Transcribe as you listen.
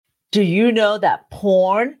Do you know that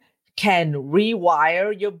porn can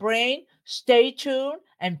rewire your brain? Stay tuned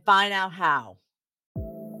and find out how.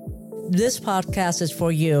 This podcast is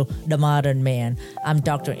for you, the modern man. I'm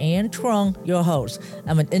Dr. Ann Trung, your host.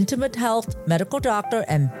 I'm an intimate health medical doctor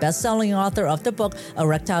and best-selling author of the book,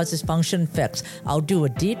 Erectile Dysfunction Fix. I'll do a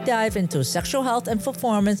deep dive into sexual health and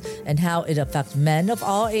performance and how it affects men of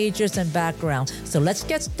all ages and backgrounds. So let's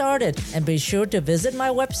get started, and be sure to visit my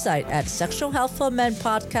website at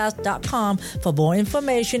sexualhealthformenpodcast.com for more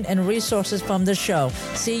information and resources from the show.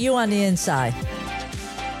 See you on the inside.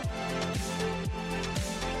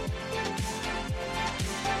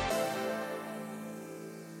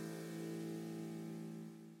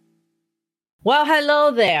 Well,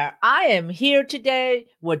 hello there. I am here today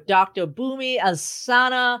with Dr. Bumi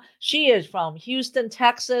Asana. She is from Houston,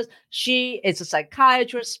 Texas. She is a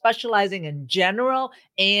psychiatrist specializing in general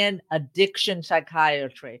and addiction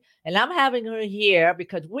psychiatry. And I'm having her here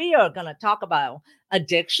because we are going to talk about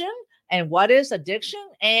addiction and what is addiction,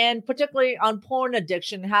 and particularly on porn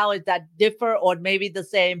addiction, how is that differ or maybe the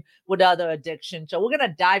same with other addictions. So we're going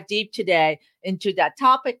to dive deep today into that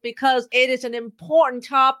topic because it is an important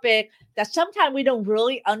topic that sometimes we don't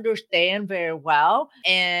really understand very well.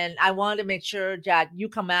 And I want to make sure that you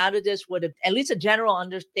come out of this with at least a general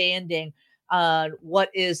understanding what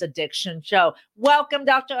is addiction. So welcome,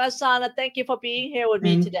 Dr. Asana. Thank you for being here with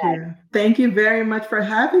me today. Thank you very much for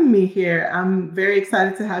having me here. I'm very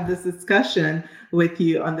excited to have this discussion with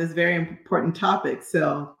you on this very important topic.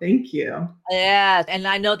 So thank you. Yeah, and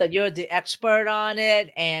I know that you're the expert on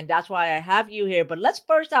it, and that's why I have you here. But let's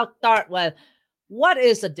first start with, what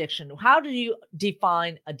is addiction? How do you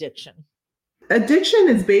define addiction? Addiction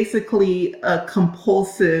is basically a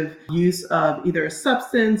compulsive use of either a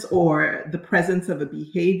substance or the presence of a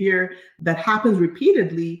behavior that happens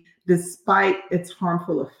repeatedly despite its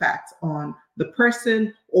harmful effects on the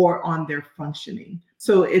person or on their functioning.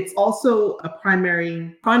 So it's also a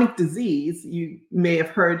primary chronic disease. You may have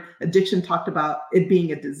heard addiction talked about it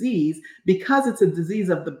being a disease because it's a disease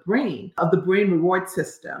of the brain reward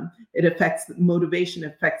system. It affects motivation,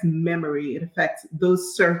 it affects memory, it affects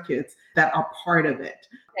those circuits that are part of it.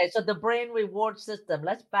 Okay, so the brain reward system,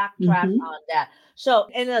 let's backtrack on that. So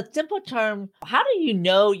in a simple term, how do you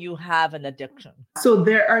know you have an addiction? So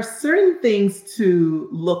there are certain things to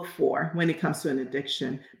look for when it comes to an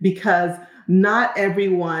addiction, because not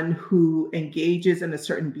everyone who engages in a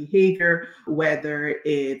certain behavior, whether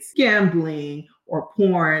it's gambling or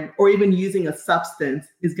porn or even using a substance,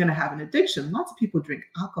 is going to have an addiction. Lots of people drink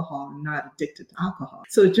alcohol and not addicted to alcohol.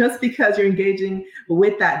 So just because you're engaging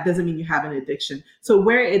with that doesn't mean you have an addiction. So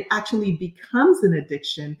where it actually becomes an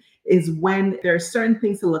addiction is when there are certain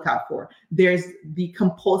things to look out for. There's the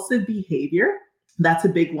compulsive behavior. That's a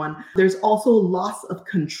big one. There's also loss of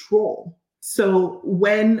control. So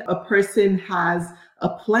when a person has a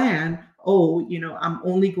plan, I'm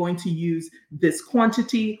only going to use this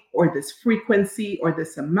quantity or this frequency or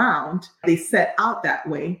this amount, they set out that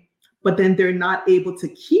way, but then they're not able to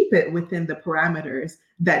keep it within the parameters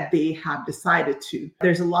that they have decided to.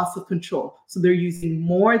 There's a loss of control. So they're using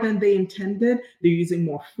more than they intended, they're using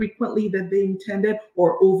more frequently than they intended,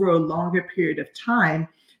 or over a longer period of time.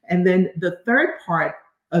 And then the third part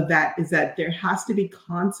of that is that there has to be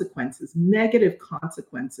consequences, negative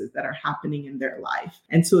consequences that are happening in their life.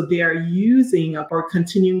 And so they are using or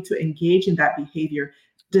continuing to engage in that behavior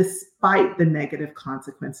despite the negative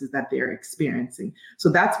consequences that they're experiencing. So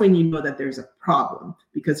that's when you know that there's a problem,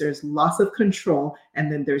 because there's loss of control and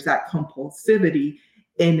then there's that compulsivity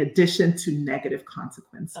in addition to negative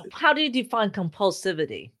consequences. How do you define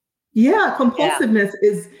compulsivity? Yeah, compulsiveness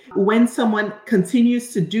is when someone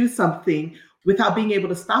continues to do something without being able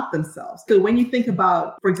to stop themselves. So when you think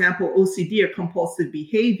about, for example, OCD or compulsive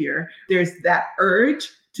behavior, there's that urge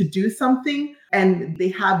to do something and they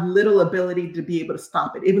have little ability to be able to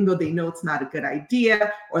stop it, even though they know it's not a good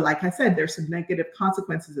idea. Or like I said, there's some negative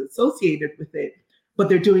consequences associated with it, but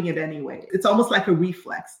they're doing it anyway. It's almost like a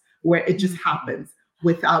reflex where it just happens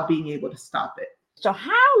without being able to stop it. So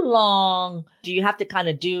how long do you have to kind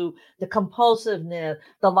of do the compulsiveness,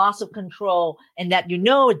 the loss of control, and that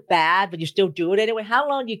it's bad, but you still do it anyway? How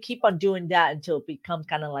long do you keep on doing that until it becomes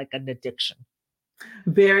kind of like an addiction?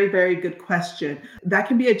 Very, very good question. That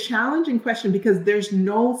can be a challenging question because there's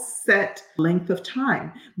no set length of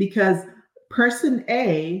time, because person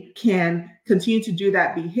A can continue to do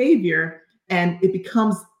that behavior and it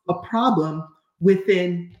becomes a problem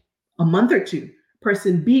within a month or two.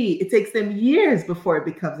 Person B, it takes them years before it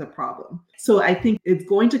becomes a problem. So I think it's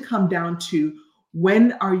going to come down to,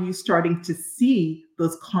 when are you starting to see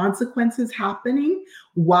those consequences happening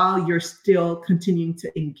while you're still continuing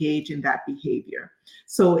to engage in that behavior.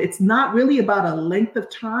 So it's not really about a length of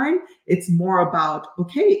time. It's more about,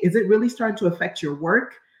 okay, is it really starting to affect your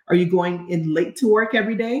work? Are you going in late to work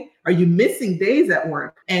every day? Are you missing days at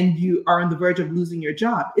work and you are on the verge of losing your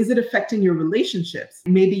job? Is it affecting your relationships?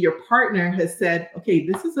 Maybe your partner has said, okay,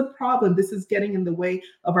 this is a problem. This is getting in the way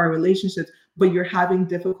of our relationships, but you're having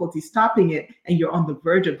difficulty stopping it and you're on the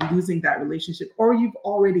verge of losing that relationship, or you've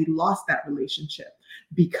already lost that relationship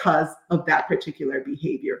because of that particular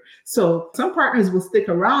behavior. So some partners will stick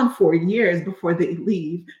around for years before they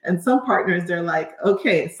leave. And some partners, they're like,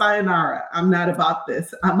 okay, sayonara, I'm not about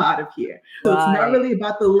this. I'm out of here. So it's not really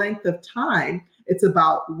about the length of time. It's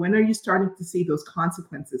about when are you starting to see those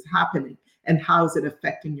consequences happening and how is it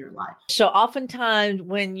affecting your life? So oftentimes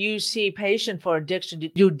when you see patients for addiction,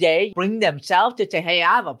 do they bring themselves to say, hey,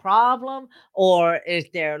 I have a problem? Or is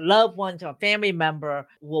their loved ones or family member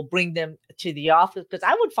will bring them to the office? Because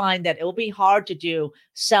I would find that it will be hard to do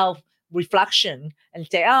self-reflection and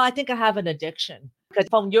say, oh, I think I have an addiction. Because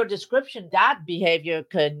from your description, that behavior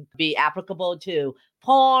could be applicable to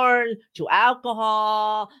porn, to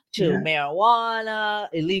alcohol, to marijuana,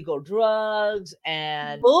 illegal drugs,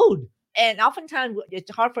 and food. And oftentimes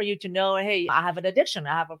it's hard for you to know, hey, I have an addiction,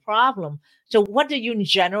 I have a problem. So what do you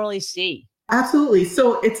generally see? Absolutely.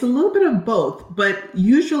 So it's a little bit of both, but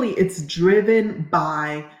usually it's driven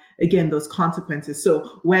by, again, those consequences.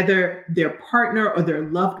 So whether their partner or their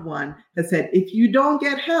loved one has said, if you don't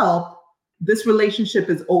get help, this relationship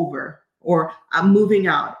is over, or I'm moving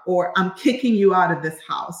out, or I'm kicking you out of this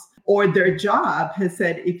house, or their job has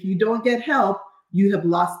said, if you don't get help, you have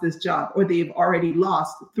lost this job, or they've already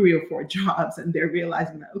lost 3 or 4 jobs and they're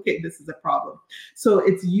realizing that, okay, this is a problem. So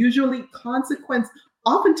it's usually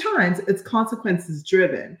oftentimes it's consequences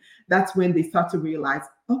driven. That's when they start to realize,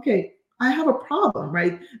 okay, I have a problem,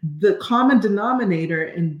 right? The common denominator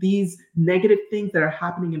in these negative things that are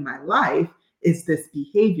happening in my life is this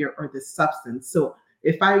behavior or this substance. So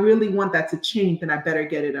if I really want that to change, then I better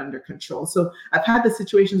get it under control. So I've had the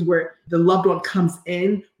situations where the loved one comes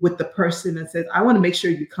in with the person and says, I want to make sure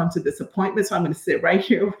you come to this appointment. So I'm going to sit right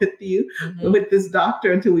here with you, with this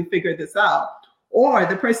doctor until we figure this out. Or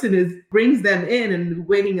the person brings them in and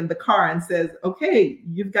waiting in the car and says, okay,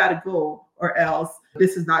 you've got to go or else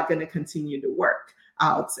this is not going to continue to work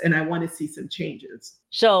out. And I want to see some changes.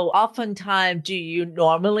 So oftentimes, do you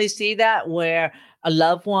normally see that where a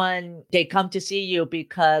loved one, they come to see you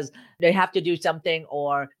because they have to do something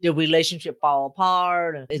or the relationship fall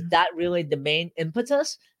apart? Is that really the main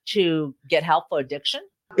impetus to get help for addiction?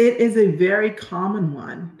 It is a very common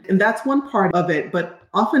one. And that's one part of it. But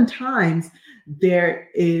oftentimes there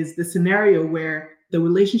is the scenario where the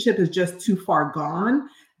relationship is just too far gone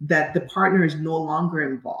that the partner is no longer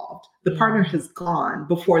involved. The partner has gone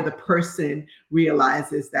before the person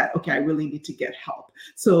realizes that, okay, I really need to get help.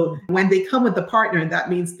 So when they come with the partner, that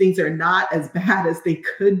means things are not as bad as they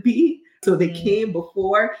could be. So they came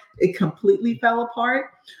before it completely fell apart.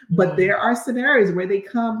 But there are scenarios where they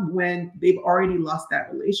come when they've already lost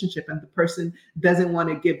that relationship and the person doesn't want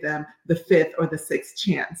to give them the 5th or the 6th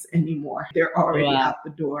chance anymore. They're already out the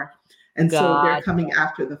door. And so they're coming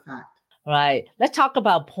after the fact. Right. Let's talk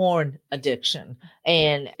about porn addiction.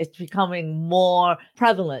 And it's becoming more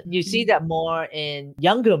prevalent. You see that more in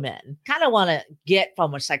younger men. Kind of want to get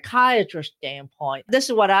from a psychiatrist standpoint. This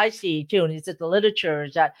is what I see too. And it's in the literature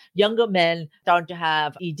is that younger men start to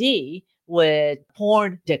have ED with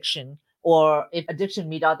porn addiction, or if addiction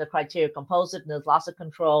meet all the criteria, compulsiveness, loss of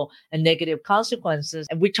control, and negative consequences.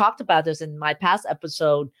 And we talked about this in my past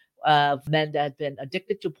episode of men that have been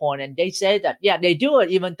addicted to porn. And they say that, yeah, they do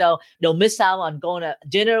it even though they'll miss out on going to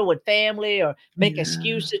dinner with family or make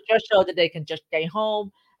excuses just so that they can just stay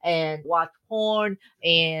home and watch porn.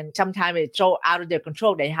 And sometimes it's so out of their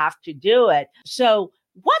control, they have to do it. So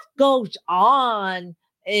what goes on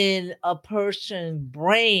in a person's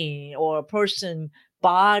brain or a person's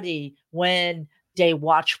body when they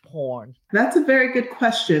watch porn? That's a very good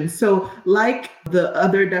question. So like the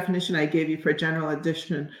other definition I gave you for general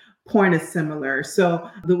addiction, porn is similar. So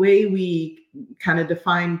the way we kind of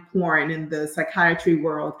define porn in the psychiatry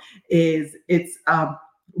world is it's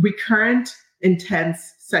recurrent,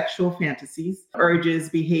 intense sexual fantasies, urges,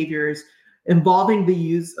 behaviors involving the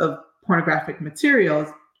use of pornographic materials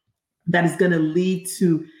that is going to lead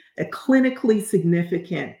to a clinically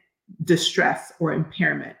significant distress or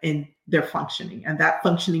impairment in their functioning. And that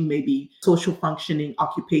functioning may be social functioning,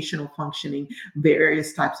 occupational functioning,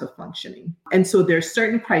 various types of functioning. And so there's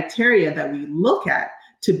certain criteria that we look at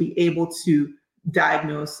to be able to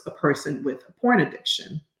diagnose a person with a porn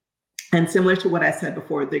addiction. And similar to what I said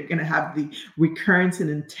before, they're going to have the recurrence and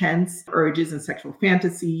intense urges and sexual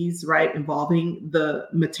fantasies, right, involving the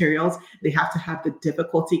materials. They have to have the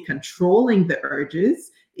difficulty controlling the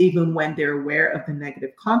urges, even when they're aware of the negative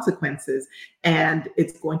consequences. And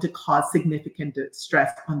it's going to cause significant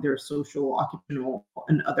stress on their social, occupational,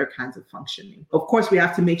 and other kinds of functioning. Of course, we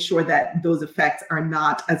have to make sure that those effects are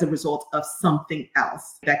not as a result of something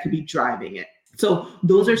else that could be driving it. So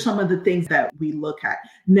those are some of the things that we look at.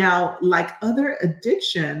 Now, like other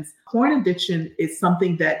addictions, porn addiction is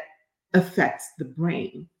something that affects the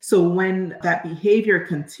brain. So when that behavior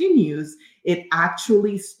continues, it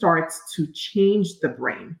actually starts to change the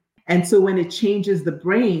brain. And so when it changes the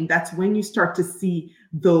brain, that's when you start to see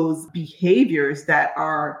those behaviors that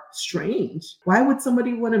are strange. Why would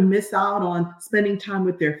somebody want to miss out on spending time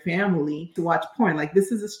with their family to watch porn? Like,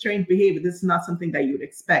 this is a strange behavior. This is not something that you would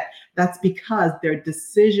expect. That's because their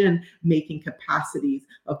decision-making capacities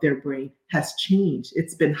of their brain has changed.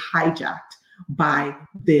 It's been hijacked by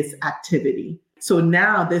this activity. So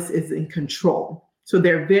now this is in control. So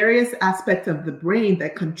there are various aspects of the brain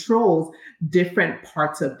that controls different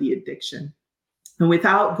parts of the addiction. And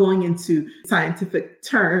without going into scientific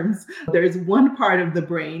terms, there's one part of the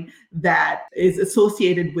brain that is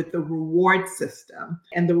associated with the reward system.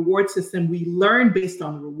 And the reward system, we learn based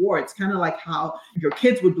on rewards, kind of like how your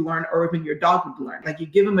kids would learn or even your dog would learn. Like, you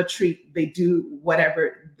give them a treat, they do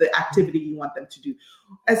whatever the activity you want them to do.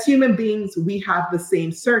 As human beings, we have the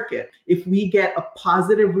same circuit. If we get a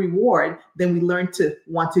positive reward, then we learn to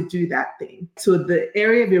want to do that thing. So the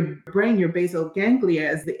area of your brain, your basal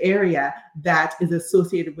ganglia, is the area that is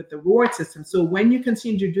associated with the reward system. So when you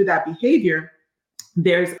continue to do that behavior,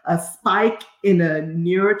 there's a spike in a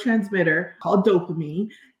neurotransmitter called dopamine,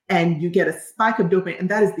 and you get a spike of dopamine, and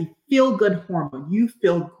that is the feel-good hormone. You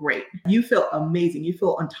feel great. You feel amazing. You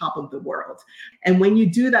feel on top of the world. And when you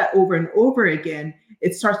do that over and over again,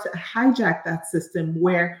 it starts to hijack that system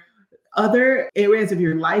where other areas of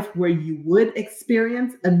your life where you would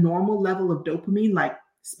experience a normal level of dopamine, like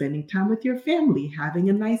spending time with your family, having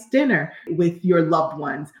a nice dinner with your loved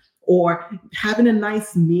ones, or having a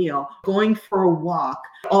nice meal, going for a walk,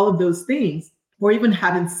 all of those things, or even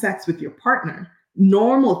having sex with your partner,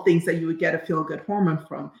 normal things that you would get a feel-good hormone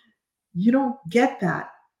from, you don't get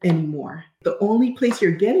that anymore. The only place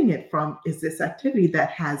you're getting it from is this activity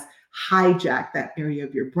that has hijacked that area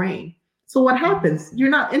of your brain. So what happens? You're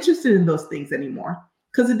not interested in those things anymore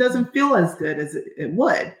because it doesn't feel as good as it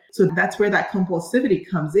would. So that's where that compulsivity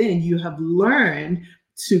comes in. You have learned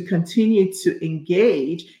to continue to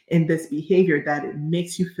engage in this behavior that it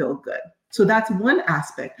makes you feel good. So that's one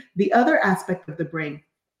aspect. The other aspect of the brain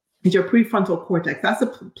is your prefrontal cortex. That's a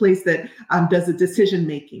place that does the decision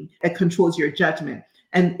making. It controls your judgment,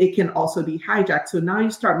 and it can also be hijacked. So now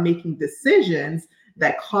you start making decisions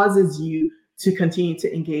that causes you to continue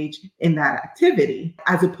to engage in that activity,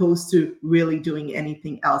 as opposed to really doing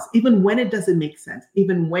anything else, even when it doesn't make sense,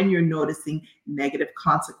 even when you're noticing negative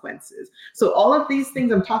consequences. So all of these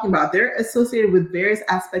things I'm talking about, they're associated with various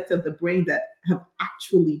aspects of the brain that have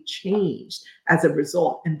actually changed as a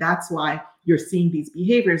result. And that's why you're seeing these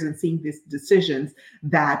behaviors and seeing these decisions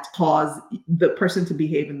that cause the person to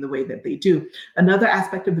behave in the way that they do. Another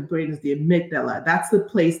aspect of the brain is the amygdala. That's the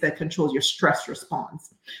place that controls your stress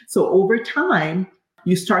response. So over time,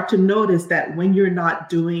 you start to notice that when you're not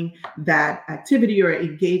doing that activity or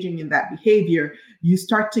engaging in that behavior, you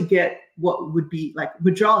start to get what would be like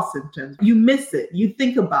withdrawal symptoms. You miss it. You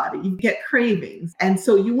think about it. You get cravings. And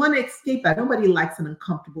so you want to escape that. Nobody likes an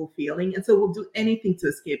uncomfortable feeling. And so we'll do anything to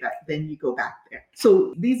escape that. Then you go back there.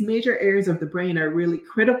 So these major areas of the brain are really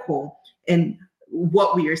critical in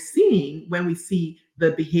what we are seeing when we see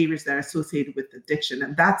the behaviors that are associated with addiction.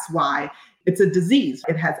 And that's why it's a disease.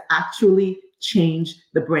 It has actually changed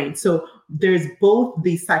the brain. So there's both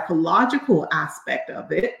the psychological aspect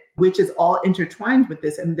of it, which is all intertwined with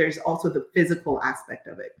this, and there's also the physical aspect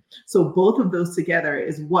of it. So both of those together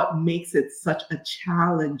is what makes it such a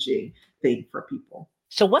challenging thing for people.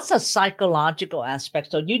 So what's the psychological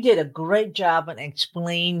aspect? So you did a great job in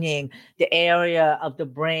explaining the area of the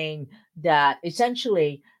brain that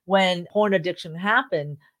essentially when porn addiction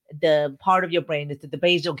happened, the part of your brain is the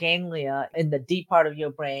basal ganglia in the deep part of your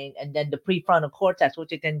brain, and then the prefrontal cortex,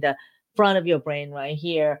 which is in the front of your brain right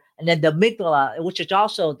here, and then the amygdala, which is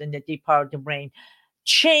also in the deep part of the brain,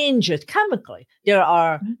 changes chemically. There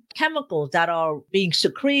are chemicals that are being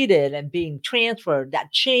secreted and being transferred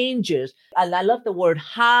that changes. And I love the word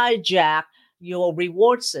hijack your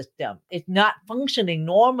reward system. It's not functioning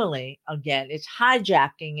normally again. It's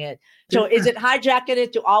hijacking it. So is it hijacking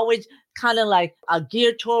it to always kind of like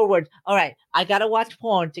geared toward, all right, I got to watch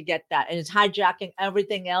porn to get that. And it's hijacking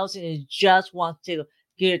everything else and it just wants to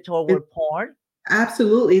gear toward porn.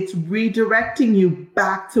 Absolutely. It's redirecting you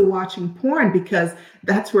back to watching porn because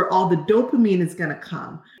that's where all the dopamine is going to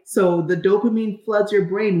come. So the dopamine floods your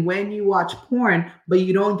brain when you watch porn, but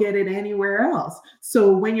you don't get it anywhere else.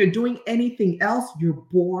 So when you're doing anything else, you're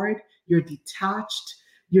bored, you're detached,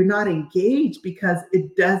 you're not engaged because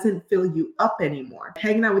it doesn't fill you up anymore.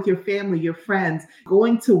 Hanging out with your family, your friends,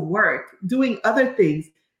 going to work, doing other things,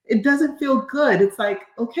 it doesn't feel good. It's like,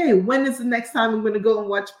 okay, when is the next time I'm going to go and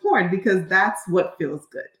watch porn? Because that's what feels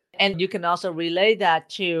good. And you can also relay that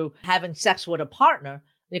to having sex with a partner,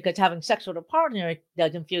 because having sex with a partner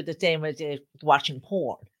doesn't feel the same as watching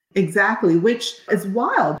porn. Exactly, which is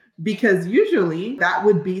wild because usually that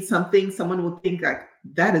would be something someone would think like,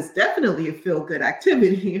 that is definitely a feel good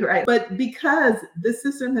activity, right? But because the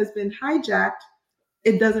system has been hijacked,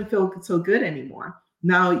 it doesn't feel so good anymore.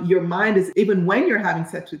 Now, your mind is, even when you're having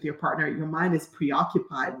sex with your partner, your mind is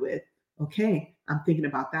preoccupied with, okay, I'm thinking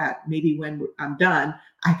about that. Maybe when I'm done,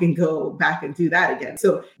 I can go back and do that again.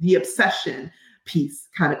 So the obsession piece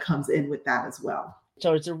kind of comes in with that as well.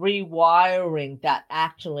 So it's a rewiring that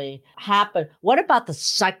actually happened. What about the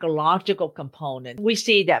psychological component? We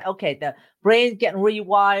see that, okay, the brain's getting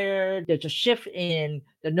rewired. There's a shift in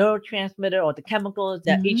the neurotransmitter or the chemicals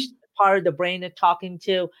that each part of the brain is talking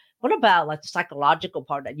to. What about like the psychological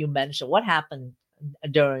part that you mentioned? What happened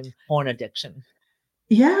during porn addiction?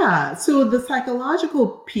 Yeah. So the psychological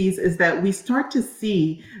piece is that we start to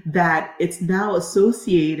see that it's now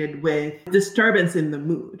associated with disturbance in the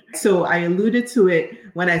mood. So I alluded to it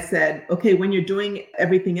when I said, okay, when you're doing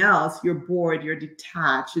everything else, you're bored, you're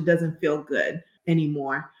detached, it doesn't feel good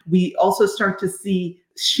anymore. We also start to see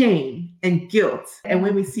shame and guilt. And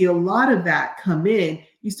when we see a lot of that come in,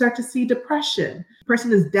 you start to see depression. The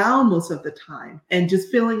person is down most of the time and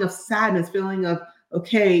just feeling of sadness, feeling of,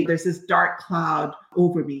 okay, there's this dark cloud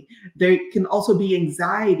over me. There can also be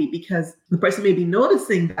anxiety because the person may be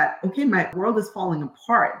noticing that, okay, my world is falling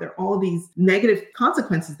apart. There are all these negative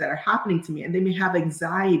consequences that are happening to me, and they may have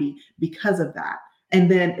anxiety because of that. And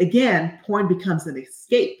then again, porn becomes an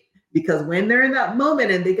escape because when they're in that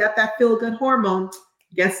moment and they got that feel-good hormone,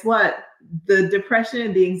 guess what? The depression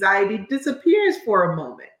and the anxiety disappears for a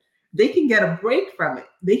moment. They can get a break from it.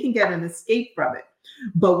 They can get an escape from it.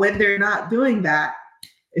 But when they're not doing that,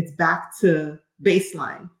 it's back to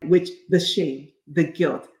baseline, which the shame, the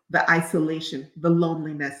guilt, the isolation, the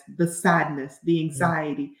loneliness, the sadness, the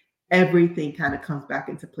anxiety, everything kind of comes back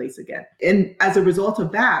into place again. And as a result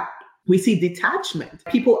of that, we see detachment.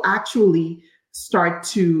 People actually start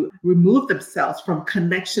to remove themselves from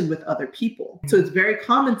connection with other people. So it's very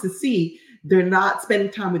common to see they're not spending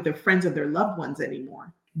time with their friends or their loved ones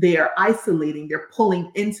anymore. They are isolating, they're pulling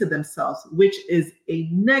into themselves, which is a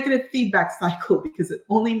negative feedback cycle because it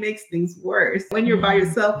only makes things worse. When you're by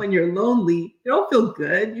yourself, when you're lonely, you don't feel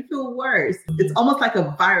good, you feel worse. It's almost like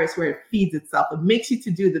a virus where it feeds itself. It makes you to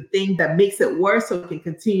do the thing that makes it worse so it can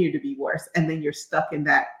continue to be worse. And then you're stuck in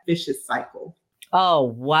that vicious cycle. Oh,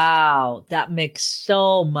 wow. That makes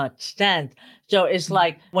so much sense. So it's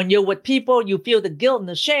like when you're with people, you feel the guilt and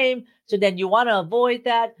the shame. So then you want to avoid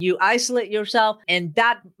that. You isolate yourself and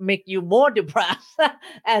that make you more depressed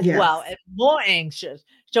as well and more anxious.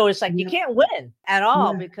 So it's like you can't win at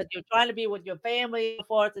all because you're trying to be with your family and so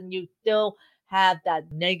forth and you still have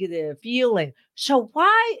that negative feeling. So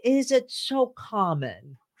why is it so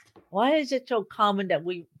common? Why is it so common that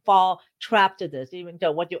we fall trapped to this, even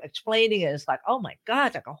though what you're explaining is like, oh my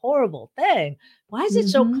God, like a horrible thing. Why is it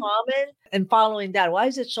so common? And following that, why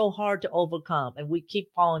is it so hard to overcome? And we keep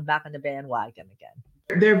falling back on the bandwagon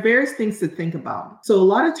again. There are various things to think about. So a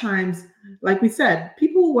lot of times, like we said,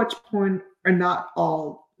 people who watch porn are not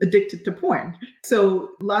all addicted to porn.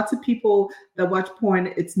 So lots of people that watch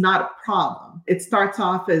porn, it's not a problem. It starts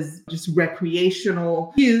off as just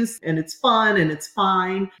recreational use and it's fun and it's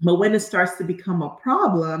fine. But when it starts to become a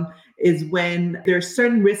problem is when there are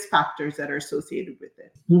certain risk factors that are associated with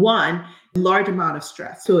it. One, large amount of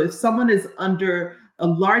stress. So if someone is under a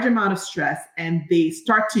large amount of stress and they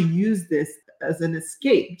start to use this as an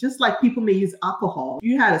escape, just like people may use alcohol.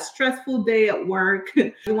 You had a stressful day at work,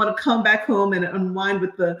 you want to come back home and unwind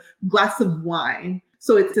with a glass of wine.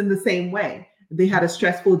 So it's in the same way. They had a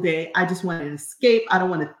stressful day. I just want to escape. I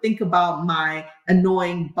don't want to think about my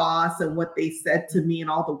annoying boss and what they said to me and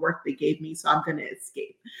all the work they gave me. So I'm going to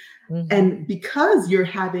escape. And because you're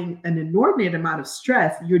having an inordinate amount of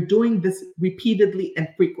stress, you're doing this repeatedly and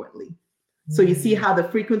frequently. So you see how the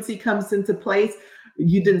frequency comes into place.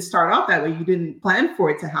 You didn't start off that way. You didn't plan for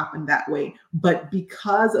it to happen that way. But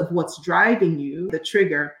because of what's driving you, the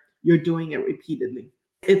trigger, you're doing it repeatedly.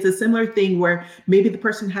 It's a similar thing where maybe the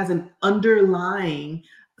person has an underlying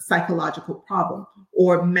psychological problem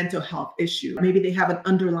or mental health issue. Maybe they have an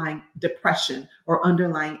underlying depression or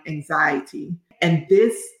underlying anxiety. And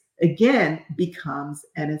this, again, becomes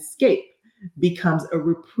an escape, becomes a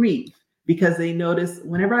reprieve, because they notice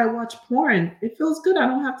whenever I watch porn, it feels good. I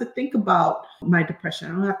don't have to think about my depression.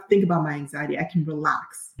 I don't have to think about my anxiety. I can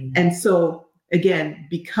relax. And so again,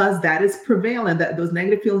 because that is prevalent, that those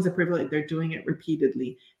negative feelings are prevalent, they're doing it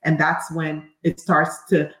repeatedly. And that's when it starts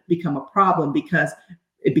to become a problem, because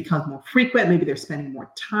it becomes more frequent. Maybe they're spending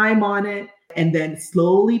more time on it. And then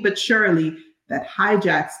slowly but surely, that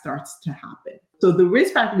hijack starts to happen. So the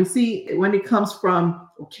risk factor we see when it comes from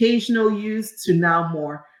occasional use to now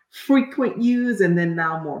more frequent use, and then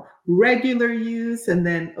now more regular use, and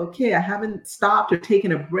then, okay, I haven't stopped or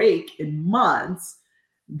taken a break in months,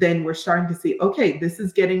 then we're starting to see, okay, this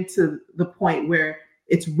is getting to the point where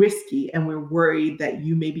it's risky and we're worried that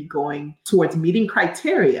you may be going towards meeting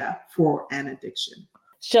criteria for an addiction.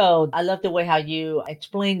 So I love the way how you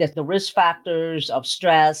explained that the risk factors of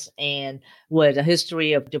stress and with a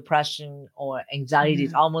history of depression or anxiety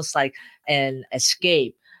is almost like an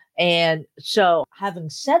escape. And so having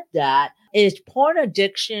said that, is porn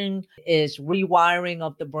addiction, is rewiring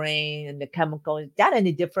of the brain and the chemical, is that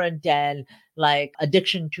any different than like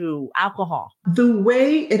addiction to alcohol? The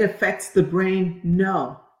way it affects the brain,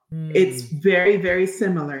 no. It's very, very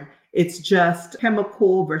similar. It's just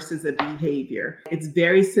chemical versus a behavior. It's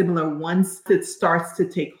very similar. Once it starts to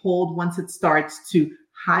take hold, once it starts to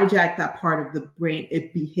hijack that part of the brain,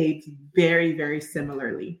 it behaves very, very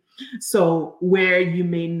similarly. So where you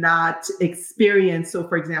may not experience, so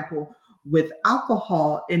for example, with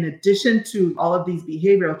alcohol, in addition to all of these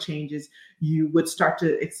behavioral changes, you would start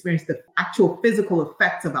to experience the actual physical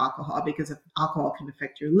effects of alcohol, because alcohol can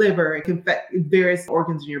affect your liver, it can affect various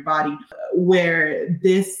organs in your body, where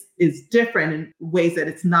this is different in ways that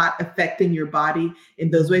it's not affecting your body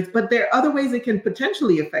in those ways. But there are other ways it can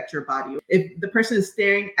potentially affect your body. If the person is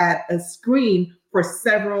staring at a screen for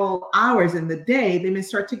several hours in the day, they may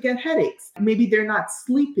start to get headaches. Maybe they're not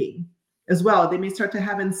sleeping as well. They may start to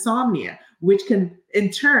have insomnia, which can in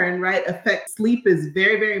turn, right, affect sleep is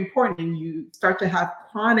very, very important. And you start to have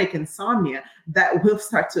chronic insomnia that will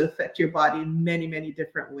start to affect your body in many, many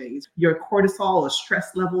different ways. Your cortisol or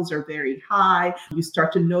stress levels are very high. You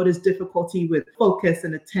start to notice difficulty with focus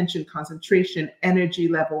and attention, concentration, energy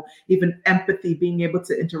level, even empathy, being able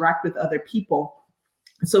to interact with other people.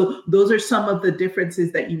 So those are some of the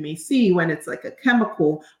differences that you may see when it's like a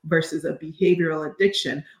chemical versus a behavioral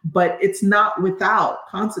addiction, but it's not without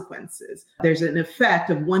consequences. There's an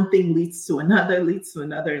effect of one thing leads to another, leads to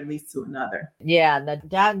another, and leads to another. Yeah,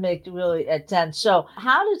 that makes really sense. So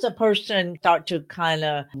how does a person start to kind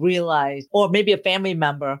of realize, or maybe a family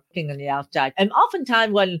member looking on the outside? And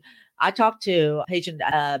oftentimes when I talked to a patient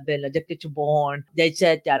that had been addicted to porn, they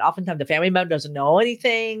said that oftentimes the family member doesn't know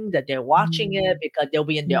anything, that they're watching it because they'll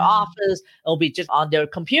be in their office, it'll be just on their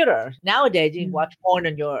computer. Nowadays, you can watch porn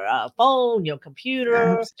on your phone, your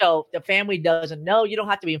computer. So the family doesn't know. You don't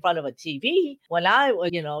have to be in front of a TV. When I was,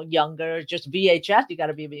 younger, just VHS, you got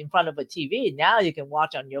to be in front of a TV. Now you can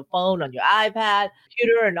watch on your phone, on your iPad,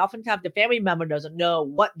 computer, and oftentimes the family member doesn't know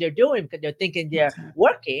what they're doing because they're thinking they're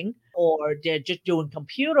working or they're just doing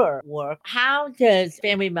computer work. How does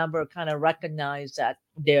family member kind of recognize that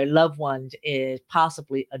their loved one is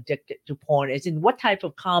possibly addicted to porn? Is in what type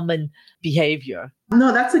of common behavior?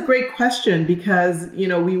 No, that's a great question, because,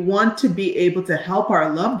 we want to be able to help our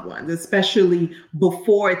loved ones, especially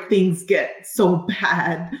before things get so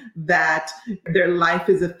bad that their life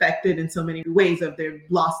is affected in so many ways, of they've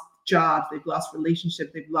lost jobs, they've lost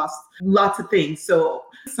relationships, they've lost lots of things. So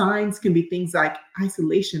signs can be things like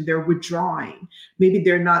isolation, they're withdrawing. Maybe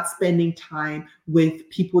they're not spending time with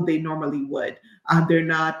people they normally would. They're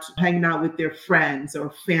not hanging out with their friends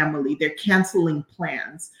or family. They're canceling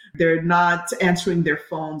plans. They're not answering their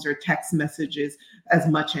phones or text messages as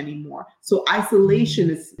much anymore. So isolation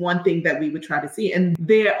is one thing that we would try to see. And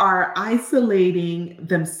they are isolating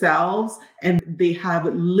themselves and they have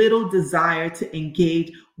little desire to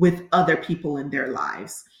engage with other people in their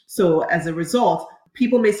lives. So as a result,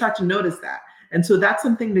 people may start to notice that. And so that's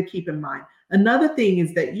something to keep in mind. Another thing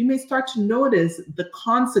is that you may start to notice the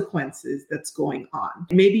consequences that's going on.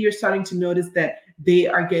 Maybe you're starting to notice that they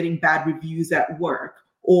are getting bad reviews at work,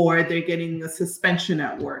 or they're getting a suspension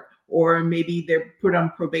at work, or maybe they're put on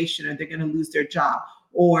probation or they're going to lose their job,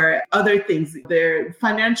 or other things, their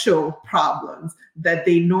financial problems that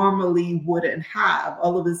they normally wouldn't have.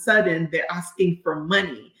 All of a sudden, they're asking for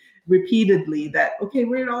money. repeatedly that, okay,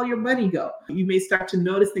 where did all your money go? You may start to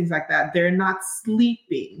notice things like that. They're not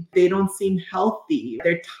sleeping. They don't seem healthy.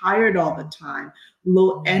 They're tired all the time,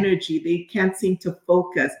 low energy. They can't seem to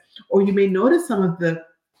focus. Or you may notice some of the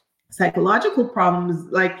psychological problems,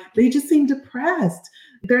 like they just seem depressed.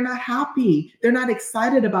 They're not happy. They're not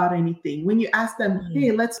excited about anything. When you ask them,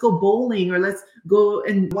 hey, let's go bowling or let's go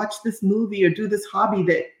and watch this movie or do this hobby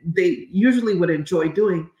that they usually would enjoy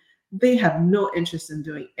doing, they have no interest in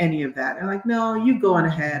doing any of that. They're like, no, you go on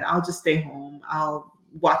ahead. I'll just stay home. I'll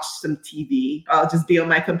watch some TV. I'll just be on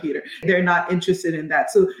my computer. They're not interested in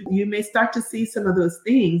that. So you may start to see some of those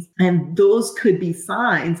things, and those could be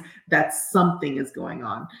signs that something is going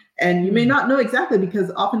on. And you may not know exactly,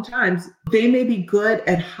 because oftentimes they may be good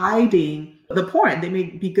at hiding the porn. They may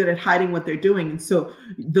be good at hiding what they're doing. And so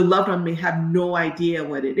the loved one may have no idea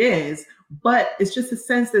what it is, but it's just a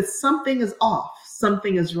sense that something is off,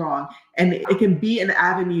 something is wrong. And it can be an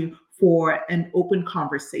avenue for an open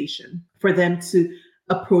conversation, for them to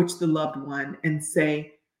approach the loved one and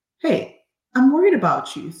say, hey, I'm worried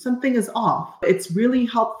about you. Something is off. It's really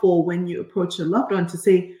helpful when you approach a loved one to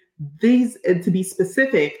say these, and to be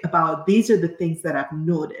specific about, these are the things that I've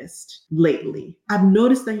noticed lately. I've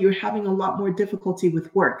noticed that you're having a lot more difficulty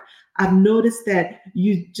with work. I've noticed that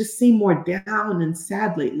you just seem more down and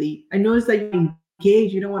sad lately. I noticed that you're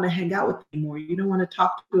engaged. You don't want to hang out with us anymore. You don't want to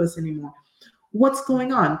talk to us anymore. What's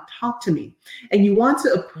going on? Talk to me. And you want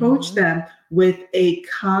to approach them with a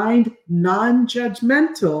kind,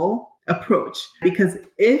 non-judgmental approach. Because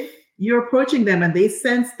if you're approaching them and they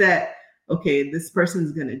sense that, okay, this person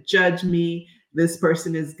is going to judge me, this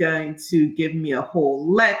person is going to give me a whole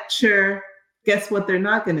lecture, guess what they're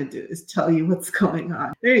not going to do is tell you what's going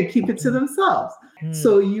on. They're going to keep it to themselves.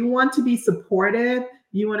 So you want to be supportive.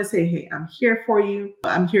 You want to say, hey, I'm here for you.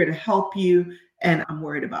 I'm here to help you. And I'm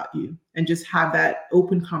worried about you. And just have that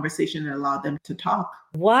open conversation and allow them to talk.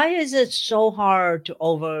 Why is it so hard to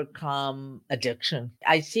overcome addiction?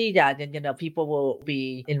 I see that, and people will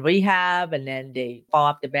be in rehab and then they fall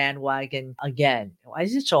off the bandwagon again. Why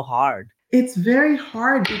is it so hard? It's very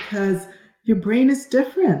hard because your brain is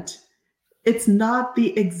different. It's not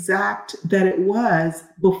the exact that it was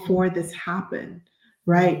before this happened,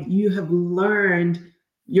 right? You have learned,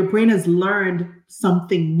 your brain has learned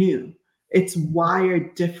something new. It's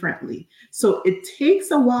wired differently. So it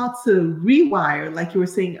takes a while to rewire, like you were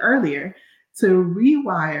saying earlier, to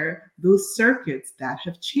rewire those circuits that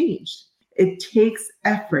have changed. It takes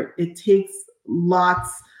effort. It takes lots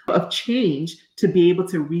of change to be able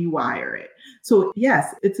to rewire it. So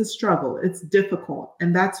yes, it's a struggle. It's difficult.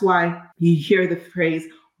 And that's why you hear the phrase,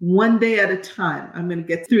 one day at a time. I'm going to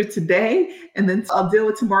get through today, and then I'll deal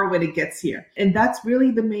with tomorrow when it gets here. And that's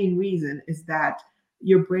really the main reason, is that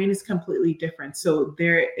your brain is completely different. So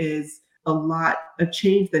there is a lot of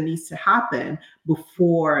change that needs to happen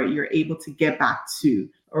before you're able to get back to,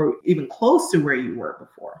 or even close to, where you were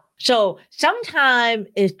before. So sometimes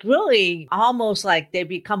it's really almost like they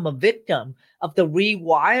become a victim of the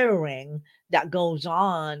rewiring that goes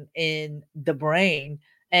on in the brain.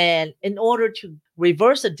 And in order to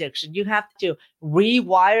reverse addiction, you have to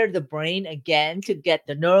rewire the brain again to get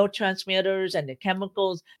the neurotransmitters and the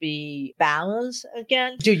chemicals be balanced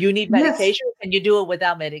again. Do you need medication? Yes. Can you do it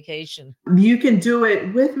without medication? You can do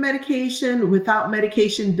it with medication, without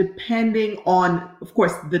medication, depending on, of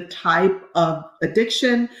course, the type of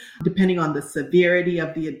addiction, depending on the severity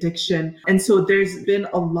of the addiction. And so there's been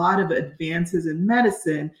a lot of advances in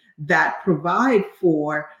medicine that provide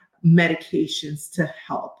for medications to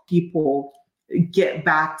help people get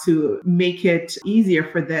back to, make it easier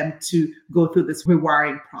for them to go through this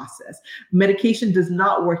rewiring process. Medication does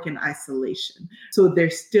not work in isolation. So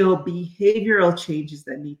there's still behavioral changes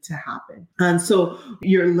that need to happen. And so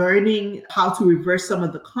you're learning how to reverse some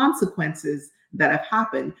of the consequences that have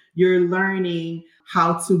happened. You're learning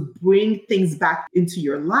how to bring things back into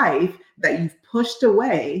your life that you've pushed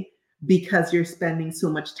away because you're spending so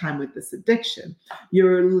much time with this addiction.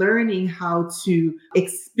 You're learning how to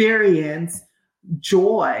experience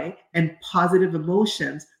joy and positive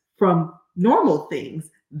emotions from normal things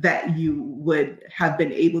that you would have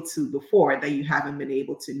been able to before, that you haven't been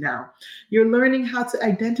able to now. You're learning how to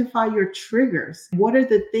identify your triggers. What are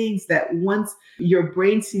the things that once your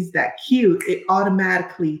brain sees that cue, it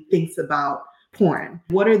automatically thinks about porn?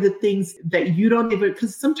 What are the things that you don't even,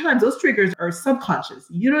 because sometimes those triggers are subconscious.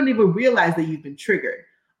 You don't even realize that you've been triggered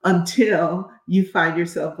until you find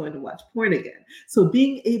yourself going to watch porn again. So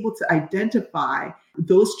being able to identify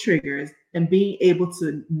those triggers and being able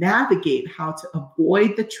to navigate how to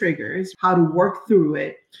avoid the triggers, how to work through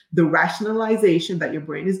it, the rationalization that your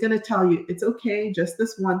brain is going to tell you it's okay, just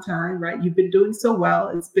this one time, right? You've been doing so well.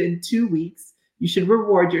 It's been 2 weeks. You should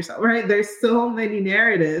reward yourself, right? There's so many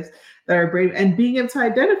narratives that are brave, and being able to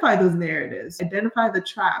identify those narratives, identify the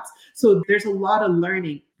traps. So there's a lot of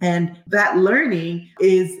learning, and that learning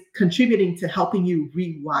is contributing to helping you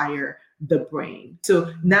rewire the brain.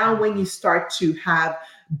 So now when you start to have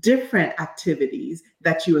different activities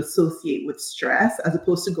that you associate with stress, as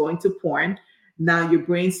opposed to going to porn, now your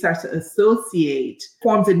brain starts to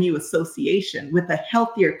forms a new association with a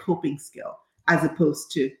healthier coping skill, as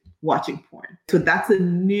opposed to watching porn. So that's a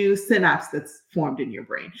new synapse that's formed in your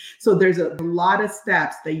brain. So there's a lot of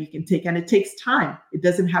steps that you can take, and it takes time. It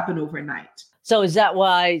doesn't happen overnight. So is that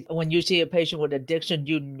why when you see a patient with addiction,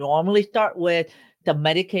 you normally start with the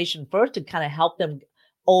medication first to kind of help them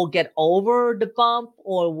all get over the bump?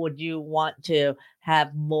 Or would you want to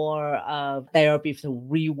have more of therapy to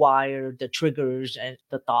rewire the triggers and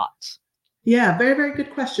the thoughts? Yeah, very, very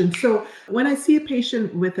good question. So when I see a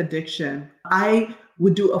patient with addiction, I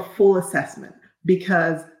would do a full assessment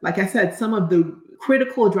because, like I said, some of the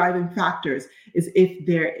critical driving factors is if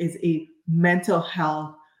there is a mental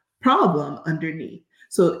health problem underneath.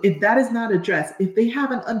 So if that is not addressed, if they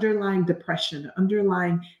have an underlying depression,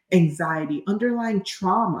 underlying anxiety, underlying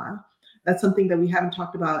trauma, that's something that we haven't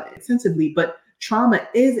talked about extensively, but trauma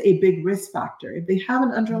is a big risk factor. If they have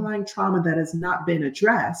an underlying trauma that has not been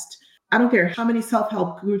addressed, I don't care how many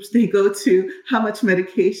self-help groups they go to, how much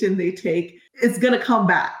medication they take, it's going to come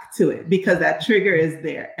back to it because that trigger is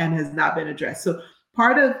there and has not been addressed. So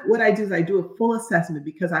part of what I do is I do a full assessment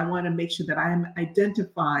because I want to make sure that I am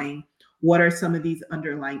identifying what are some of these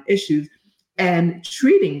underlying issues and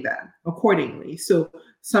treating them accordingly. So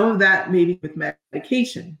some of that may be with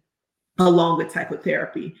medication, along with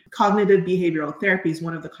psychotherapy. Cognitive behavioral therapy is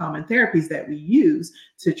one of the common therapies that we use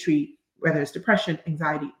to treat whether it's depression,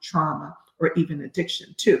 anxiety, trauma, or even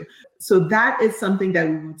addiction too. So that is something that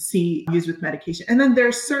we would see used with medication. And then there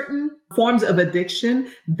are certain forms of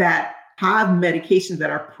addiction that have medications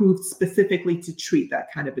that are approved specifically to treat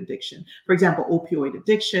that kind of addiction. For example, opioid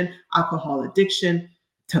addiction, alcohol addiction,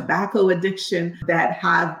 tobacco addiction, that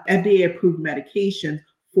have FDA approved medications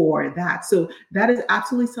for that. So that is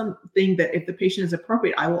absolutely something that if the patient is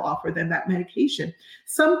appropriate, I will offer them that medication.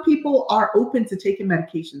 Some people are open to taking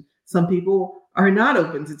medication. Some people are not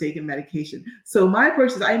open to taking medication. So my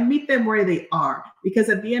approach is I meet them where they are, because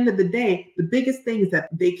at the end of the day, the biggest thing is that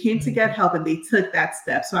they came to get help and they took that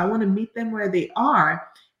step. So I want to meet them where they are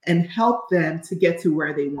and help them to get to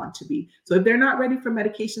where they want to be. So if they're not ready for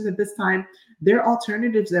medications at this time, there are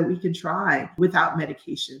alternatives that we can try without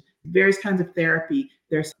medication. Various kinds of therapy.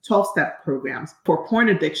 There's 12-step programs for porn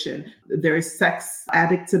addiction. There's Sex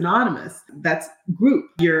Addicts Anonymous. That's group.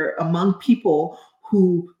 You're among people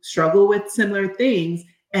who struggle with similar things,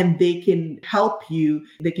 and they can help you.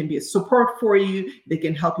 They can be a support for you. They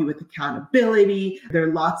can help you with accountability. There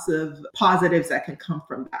are lots of positives that can come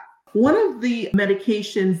from that. One of the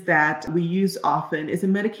medications that we use often is a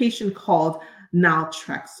medication called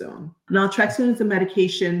naltrexone. Naltrexone is a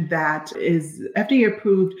medication that is FDA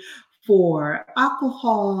approved for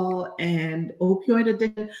alcohol and opioid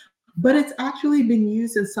addiction, but it's actually been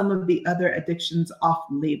used in some of the other addictions off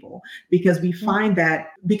label because we find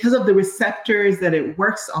that because of the receptors that it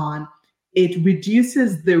works on, it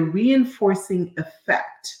reduces the reinforcing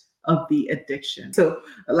effect of the addiction. So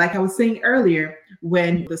like I was saying earlier,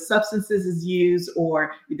 when the substances is used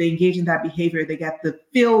or they engage in that behavior, they get the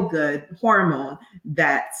feel good hormone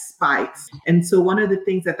that spikes. And so one of the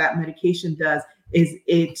things that that medication does is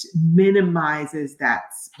it minimizes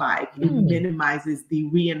that spike. It minimizes the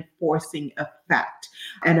reinforcing effect.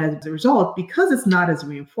 And as a result, because it's not as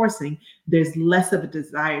reinforcing, there's less of a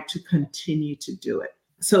desire to continue to do it.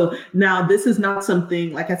 So now this is not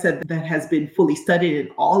something, like I said, that has been fully studied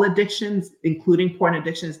in all addictions, including porn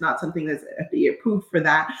addiction. It's not something that's FDA approved for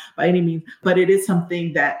that by any means, but it is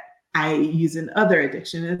something that I use in other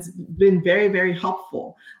addiction. It's been very, very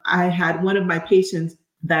helpful. I had one of my patients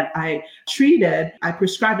that I treated, I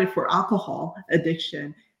prescribed it for alcohol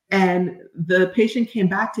addiction. And the patient came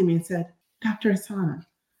back to me and said, Dr. Asana,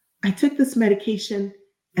 I took this medication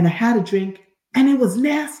and I had a drink and it was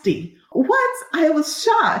nasty. What? I was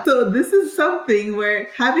shocked. So this is something where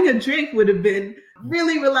having a drink would have been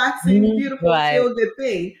really relaxing, beautiful, feel good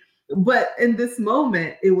thing. But in this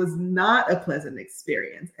moment, it was not a pleasant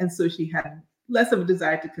experience. And so she had less of a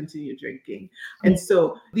desire to continue drinking. And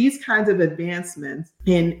so these kinds of advancements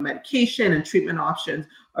in medication and treatment options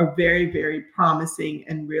are very, very promising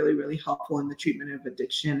and really, really helpful in the treatment of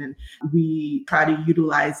addiction. And we try to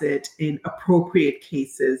utilize it in appropriate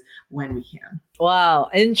cases when we can. Wow,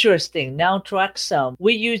 interesting. Naltrexone.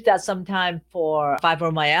 We use that sometime for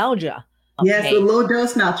fibromyalgia. Yes, the Okay. low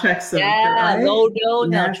dose naltrexone, Yeah, right? low dose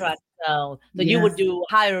Yes, naltrexone. So you would yes, do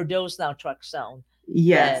higher dose naltrexone than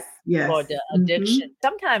yes, for yes. the Mhm. addiction.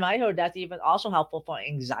 Sometimes I heard that's even also helpful for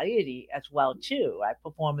anxiety as well too, right?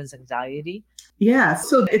 Performance anxiety. Yeah,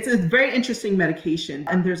 so it's a very interesting medication,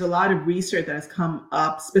 and there's a lot of research that has come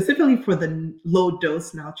up specifically for the low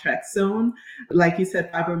dose naltrexone. Like you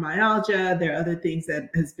said, fibromyalgia, there are other things that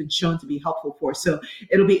has been shown to be helpful for. So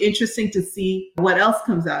it'll be interesting to see what else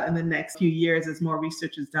comes out in the next few years as more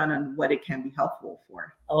research is done on what it can be helpful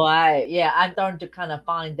for. Right. Yeah, I'm starting to kind of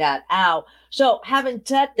find that out. So, having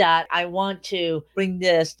said that, I want to bring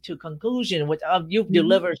this to conclusion. With you've Mhm.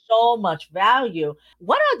 delivered so much value.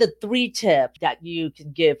 What are the 3 tips that you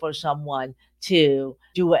can give for someone to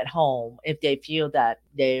do at home if they feel that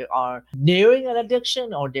they are nearing an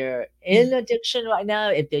addiction or they're in addiction right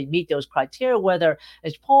now? If they meet those criteria, whether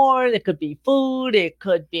it's porn, it could be food, it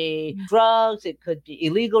could be drugs, it could be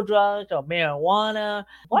illegal drugs or marijuana.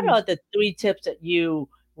 What are the 3 tips that you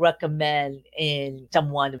recommend in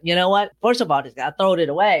someone, you know what? First of all, just gotta throw it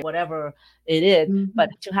away, whatever it is, but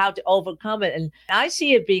Mhm. to how to overcome it. And I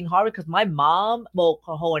see it being hard because my mom smoked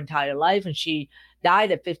her whole entire life and she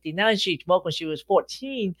died at 59. She smoked when she was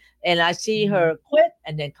 14. And I see Mhm. her quit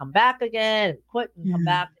and then come back again, quit and come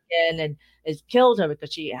Yeah. back again. And it killed her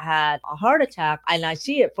because she had a heart attack. And I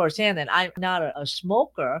see it firsthand. And I'm not a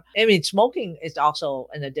smoker. I mean, smoking is also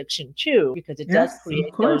an addiction too, because it does Yes, of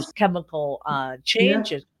create those course. chemical Yeah.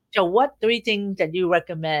 changes. So, what 3 things that you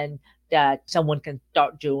recommend that someone can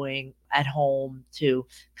start doing at home to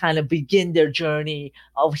kind of begin their journey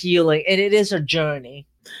of healing? And it is a journey.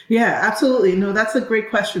 Yeah, absolutely. No, that's a great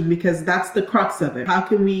question because that's the crux of it. How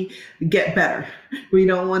can we get better? We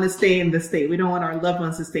don't want to stay in this state. We don't want our loved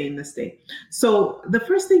ones to stay in this state. So, the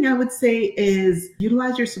first thing I would say is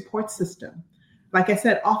utilize your support system. Like I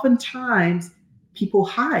said, oftentimes people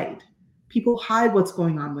hide. People hide what's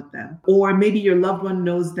going on with them. Or maybe your loved one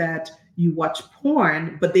knows that you watch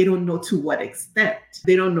porn, but they don't know to what extent.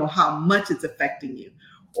 They don't know how much it's affecting you.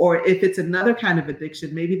 Or if it's another kind of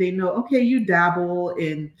addiction, maybe they know, okay, you dabble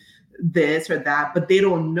in this or that, but they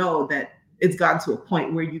don't know that it's gotten to a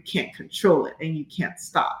point where you can't control it and you can't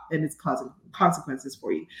stop and it's causing consequences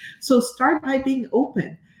for you. So start by being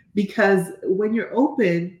open, because when you're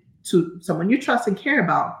open to someone you trust and care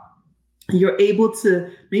about, you're able to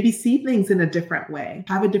maybe see things in a different way,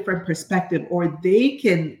 have a different perspective, or they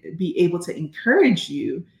can be able to encourage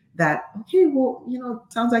you that, okay, well,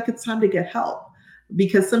 sounds like it's time to get help.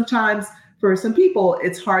 Because sometimes for some people,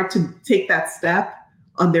 it's hard to take that step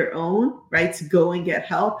on their own, right? To go and get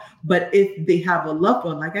help. But if they have a loved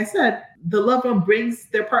one, like I said, the loved one brings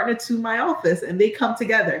their partner to my office and they come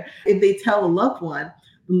together. If they tell a loved one,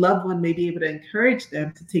 the loved one may be able to encourage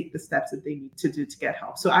them to take the steps that they need to do to get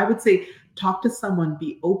help. So I would say talk to someone,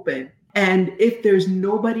 be open. And if there's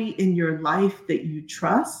nobody in your life that you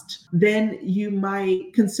trust, then you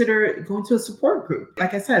might consider going to a support group.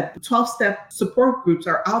 Like I said, 12-step support groups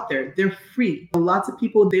are out there. They're free. Lots of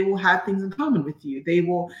people, they will have things in common with you.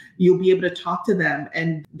 You'll be able to talk to them,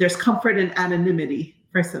 and there's comfort in anonymity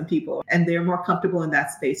for some people, and they're more comfortable in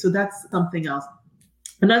that space. So that's something else.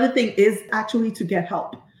 Another thing is actually to get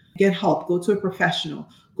help. Get help. Go to a professional,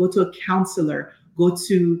 go to a counselor, go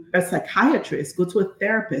to a psychiatrist, go to a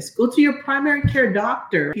therapist, go to your primary care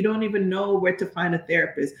doctor. If you don't even know where to find a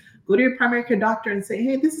therapist, go to your primary care doctor and say,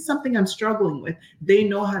 hey, this is something I'm struggling with. They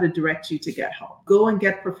know how to direct you to get help. Go and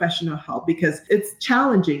get professional help because it's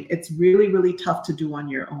challenging. It's really, really tough to do on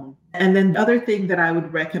your own. And then the other thing that I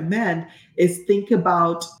would recommend is think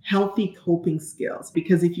about healthy coping skills.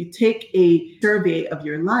 Because if you take a survey of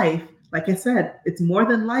your life, like I said, it's more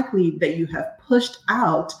than likely that you have pushed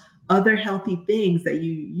out other healthy things that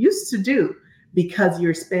you used to do because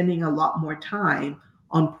you're spending a lot more time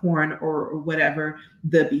on porn or whatever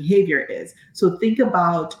the behavior is. So think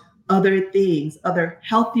about other things, other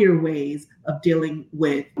healthier ways of dealing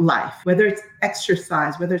with life, whether it's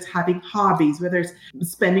exercise, whether it's having hobbies, whether it's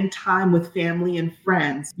spending time with family and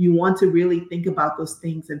friends. You want to really think about those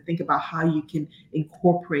things and think about how you can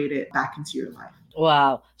incorporate it back into your life.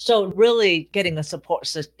 Wow. So really getting a support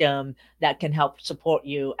system that can help support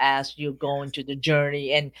you as you go into the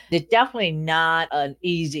journey. And it's definitely not an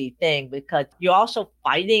easy thing because you're also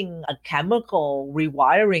fighting a chemical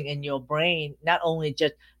rewiring in your brain, not only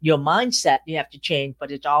just your mindset you have to change,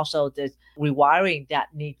 but it's also this rewiring that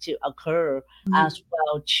needs to occur Mhm. as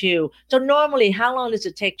well too. So normally how long does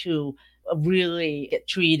it take to really get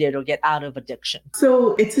treated or get out of addiction?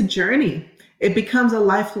 So it's a journey. It becomes a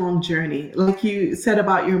lifelong journey. Like you said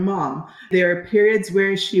about your mom, there are periods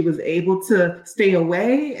where she was able to stay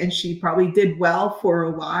away and she probably did well for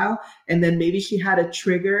a while. And then maybe she had a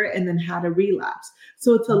trigger and then had a relapse.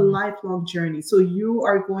 So it's a Mm. lifelong journey. So you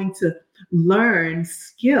are going to learn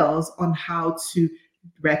skills on how to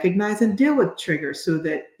recognize and deal with triggers so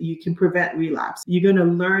that you can prevent relapse. You're going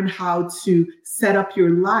to learn how to set up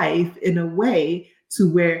your life in a way to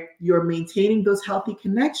where you're maintaining those healthy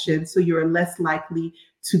connections so you're less likely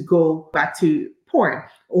to go back to porn,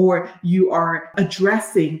 or you are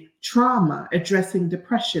addressing trauma, addressing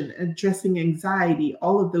depression, addressing anxiety,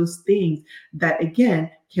 all of those things that again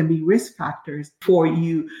can be risk factors for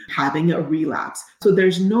you having a relapse. So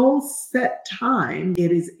there's no set time.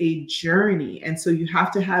 It is a journey. And so you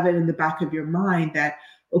have to have it in the back of your mind that,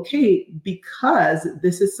 okay, because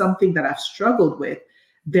this is something that I've struggled with,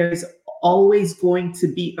 there's always going to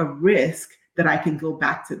be a risk that I can go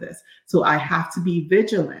back to this. So I have to be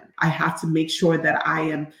vigilant. I have to make sure that I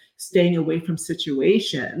am staying away from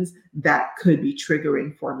situations that could be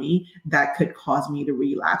triggering for me, that could cause me to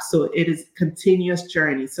relapse. So it is a continuous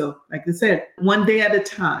journey. So like I said, one day at a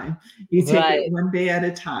time, you take it Right. one day at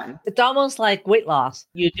a time. It's almost like weight loss.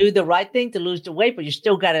 You do the right thing to lose the weight, but you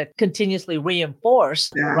still got to continuously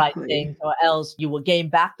reinforce the right Exactly. thing, or else you will gain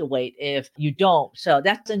back the weight if you don't. So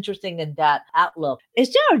that's interesting in that outlook.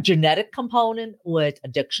 Is there a genetic component with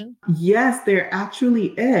addiction? Yes, there actually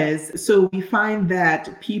is. So we find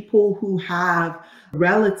that people who have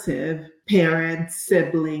relative parents,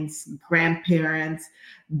 siblings, grandparents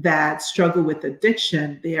that struggle with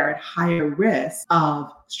addiction, they are at higher risk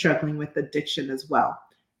of struggling with addiction as well.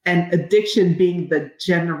 And addiction being the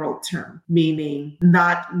general term, meaning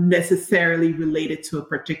not necessarily related to a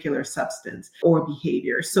particular substance or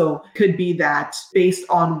behavior. So it could be that based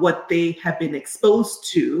on what they have been exposed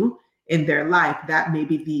to in their life, that may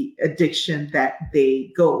be the addiction that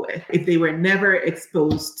they go with. If they were never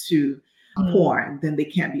exposed to Mm, porn, then they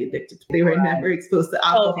can't be addicted. They were right. never exposed to So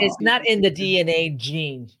alcohol, it's being not in the addicted. DNA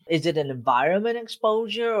gene. Is it an environment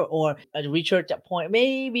exposure or a research that point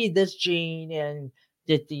maybe this gene and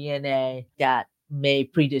the DNA that may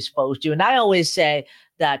predispose you? And I always say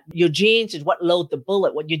that your genes is what load the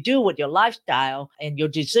bullet. What you do with your lifestyle and your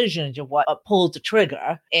decisions are what pulls the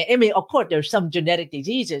trigger. And I mean, of course, there's some genetic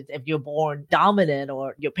diseases. If you're born dominant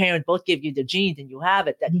or your parents both give you the genes and you have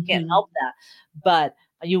it, that you can't Mhm. help that. But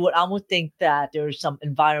you would almost think that there's some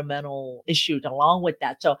environmental issues along with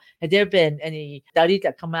that. So have there been any studies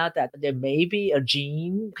that come out that there may be a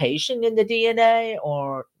gene mutation in the DNA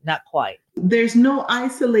or not quite? There's no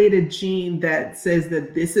isolated gene that says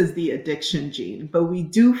that this is the addiction gene, but we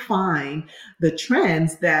do find the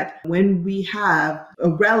trends that when we have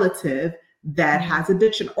a relative that Mm, has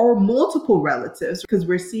addiction or multiple relatives, because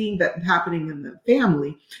we're seeing that happening in the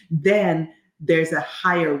family, then there's a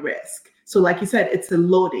higher risk. So, like you said, it's a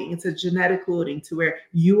loading, it's a genetic loading to where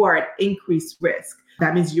you are at increased risk.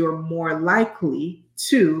 That means you're more likely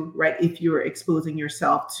to, right, if you're exposing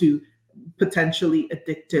yourself to potentially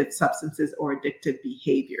addictive substances or addictive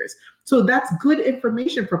behaviors. So that's good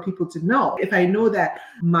information for people to know. If I know that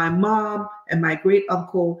my mom and my great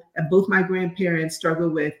uncle and both my grandparents struggle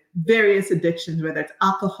with various addictions, whether it's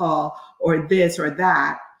alcohol or this or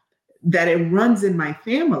that it runs in my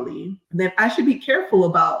family, then I should be careful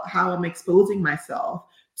about how I'm exposing myself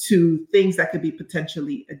to things that could be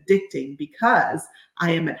potentially addicting because I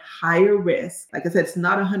am at higher risk. Like I said, it's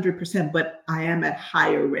not 100%, but I am at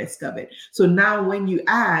higher risk of it. So now when you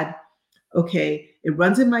add, okay, it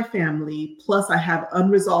runs in my family, plus I have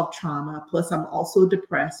unresolved trauma, plus I'm also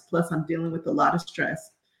depressed, plus I'm dealing with a lot of stress,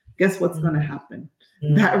 guess what's going to mm, happen?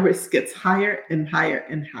 That mm. risk gets higher and higher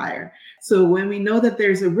and higher. So when we know that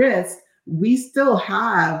there's a risk, we still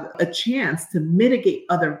have a chance to mitigate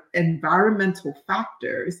other environmental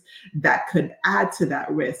factors that could add to that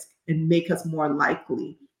risk and make us more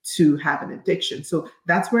likely to have an addiction. So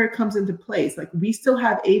that's where it comes into place. Like we still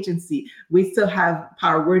have agency, we still have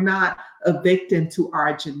power. We're not a victim to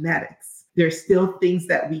our genetics. There's still things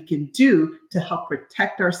that we can do to help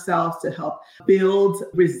protect ourselves, to help build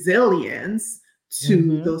resilience to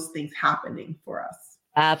Mhm. those things happening for us.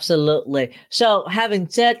 Absolutely. So, having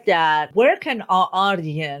said that, where can our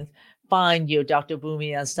audience find you, Dr.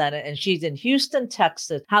 Bumi Asana, and she's in Houston,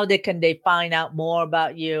 Texas. How can they find out more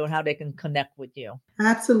about you and how they can connect with you?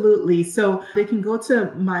 Absolutely. So they can go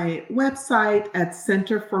to my website at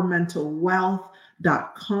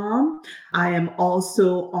centerformentalwealth.com. I am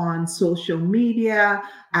also on social media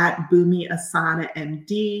at Bumi Asana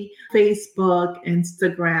MD, Facebook,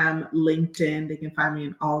 Instagram, LinkedIn. They can find me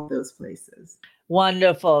in all of those places.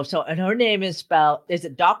 Wonderful. So, and her name is spelled, is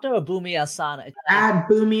it Dr. or Bumi Asana? At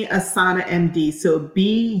Bumi Asana MD. So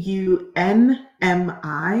BUNMI,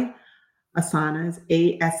 Asana is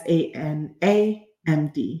ASANA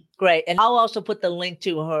MD. Great. And I'll also put the link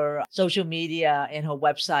to her social media and her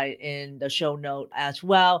website in the show note as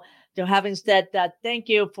well. So having said that, thank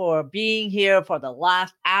you for being here for the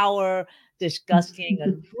last hour discussing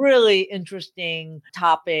a really interesting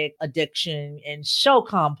topic, addiction, and so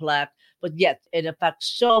complex, but yet it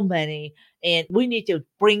affects so many. And we need to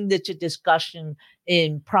bring this to discussion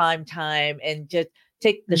in prime time and just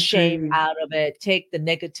take the shame out of it, take the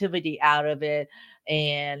negativity out of it,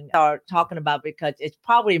 and start talking about, because it's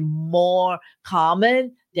probably more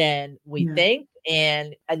common than we think.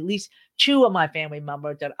 And at least 2 of my family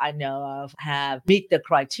members that I know of have meet the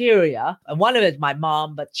criteria. And one of it is my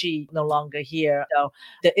mom, but she's no longer here. So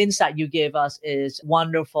the insight you gave us is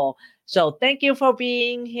wonderful. So thank you for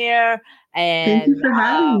being here. And thank you for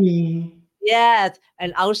having me. Yes.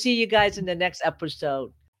 And I'll see you guys in the next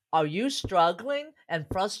episode. Are you struggling and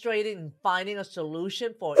frustrated in finding a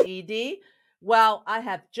solution for ED? Well, I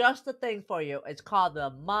have just the thing for you. It's called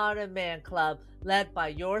the Modern Man Club, led by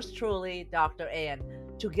yours truly, Dr. Ann.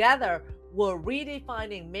 Together, we're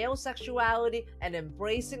redefining male sexuality and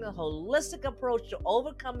embracing a holistic approach to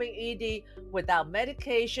overcoming ED without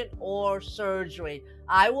medication or surgery.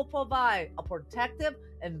 I will provide a protective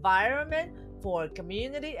environment for a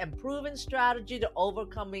community and proven strategy to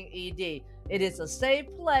overcoming ED. It is a safe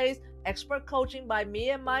place, expert coaching by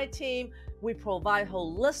me and my team. We provide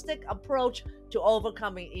holistic approach to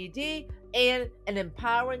overcoming ED and an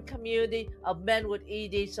empowering community of men with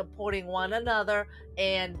ED supporting one another,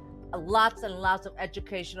 and lots and lots of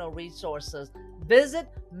educational resources. Visit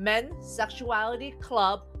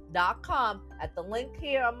mensexualityclub.com at the link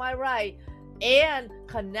here on my right and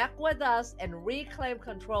connect with us and reclaim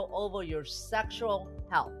control over your sexual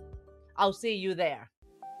health. I'll see you there.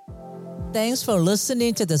 Thanks for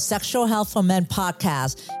listening to the Sexual Health for Men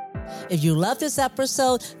podcast. If you love this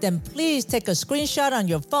episode, then please take a screenshot on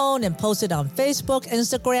your phone and post it on Facebook,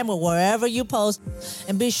 Instagram, or wherever you post.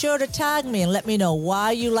 And be sure to tag me and let me know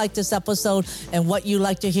why you like this episode and what you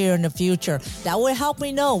like to hear in the future. That will help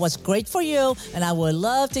me know what's great for you, and I would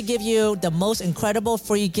love to give you the most incredible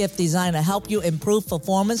free gift designed to help you improve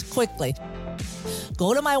performance quickly.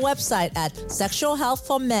 Go to my website at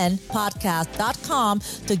sexualhealthformenpodcast.com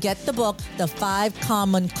to get the book, The 5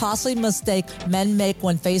 Common Costly Mistakes Men Make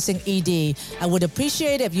When Facing ED. I would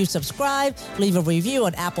appreciate it if you subscribe, leave a review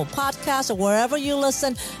on Apple Podcasts or wherever you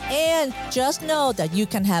listen, and just know that you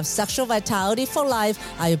can have sexual vitality for life.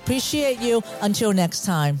 I appreciate you. Until next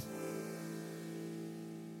time.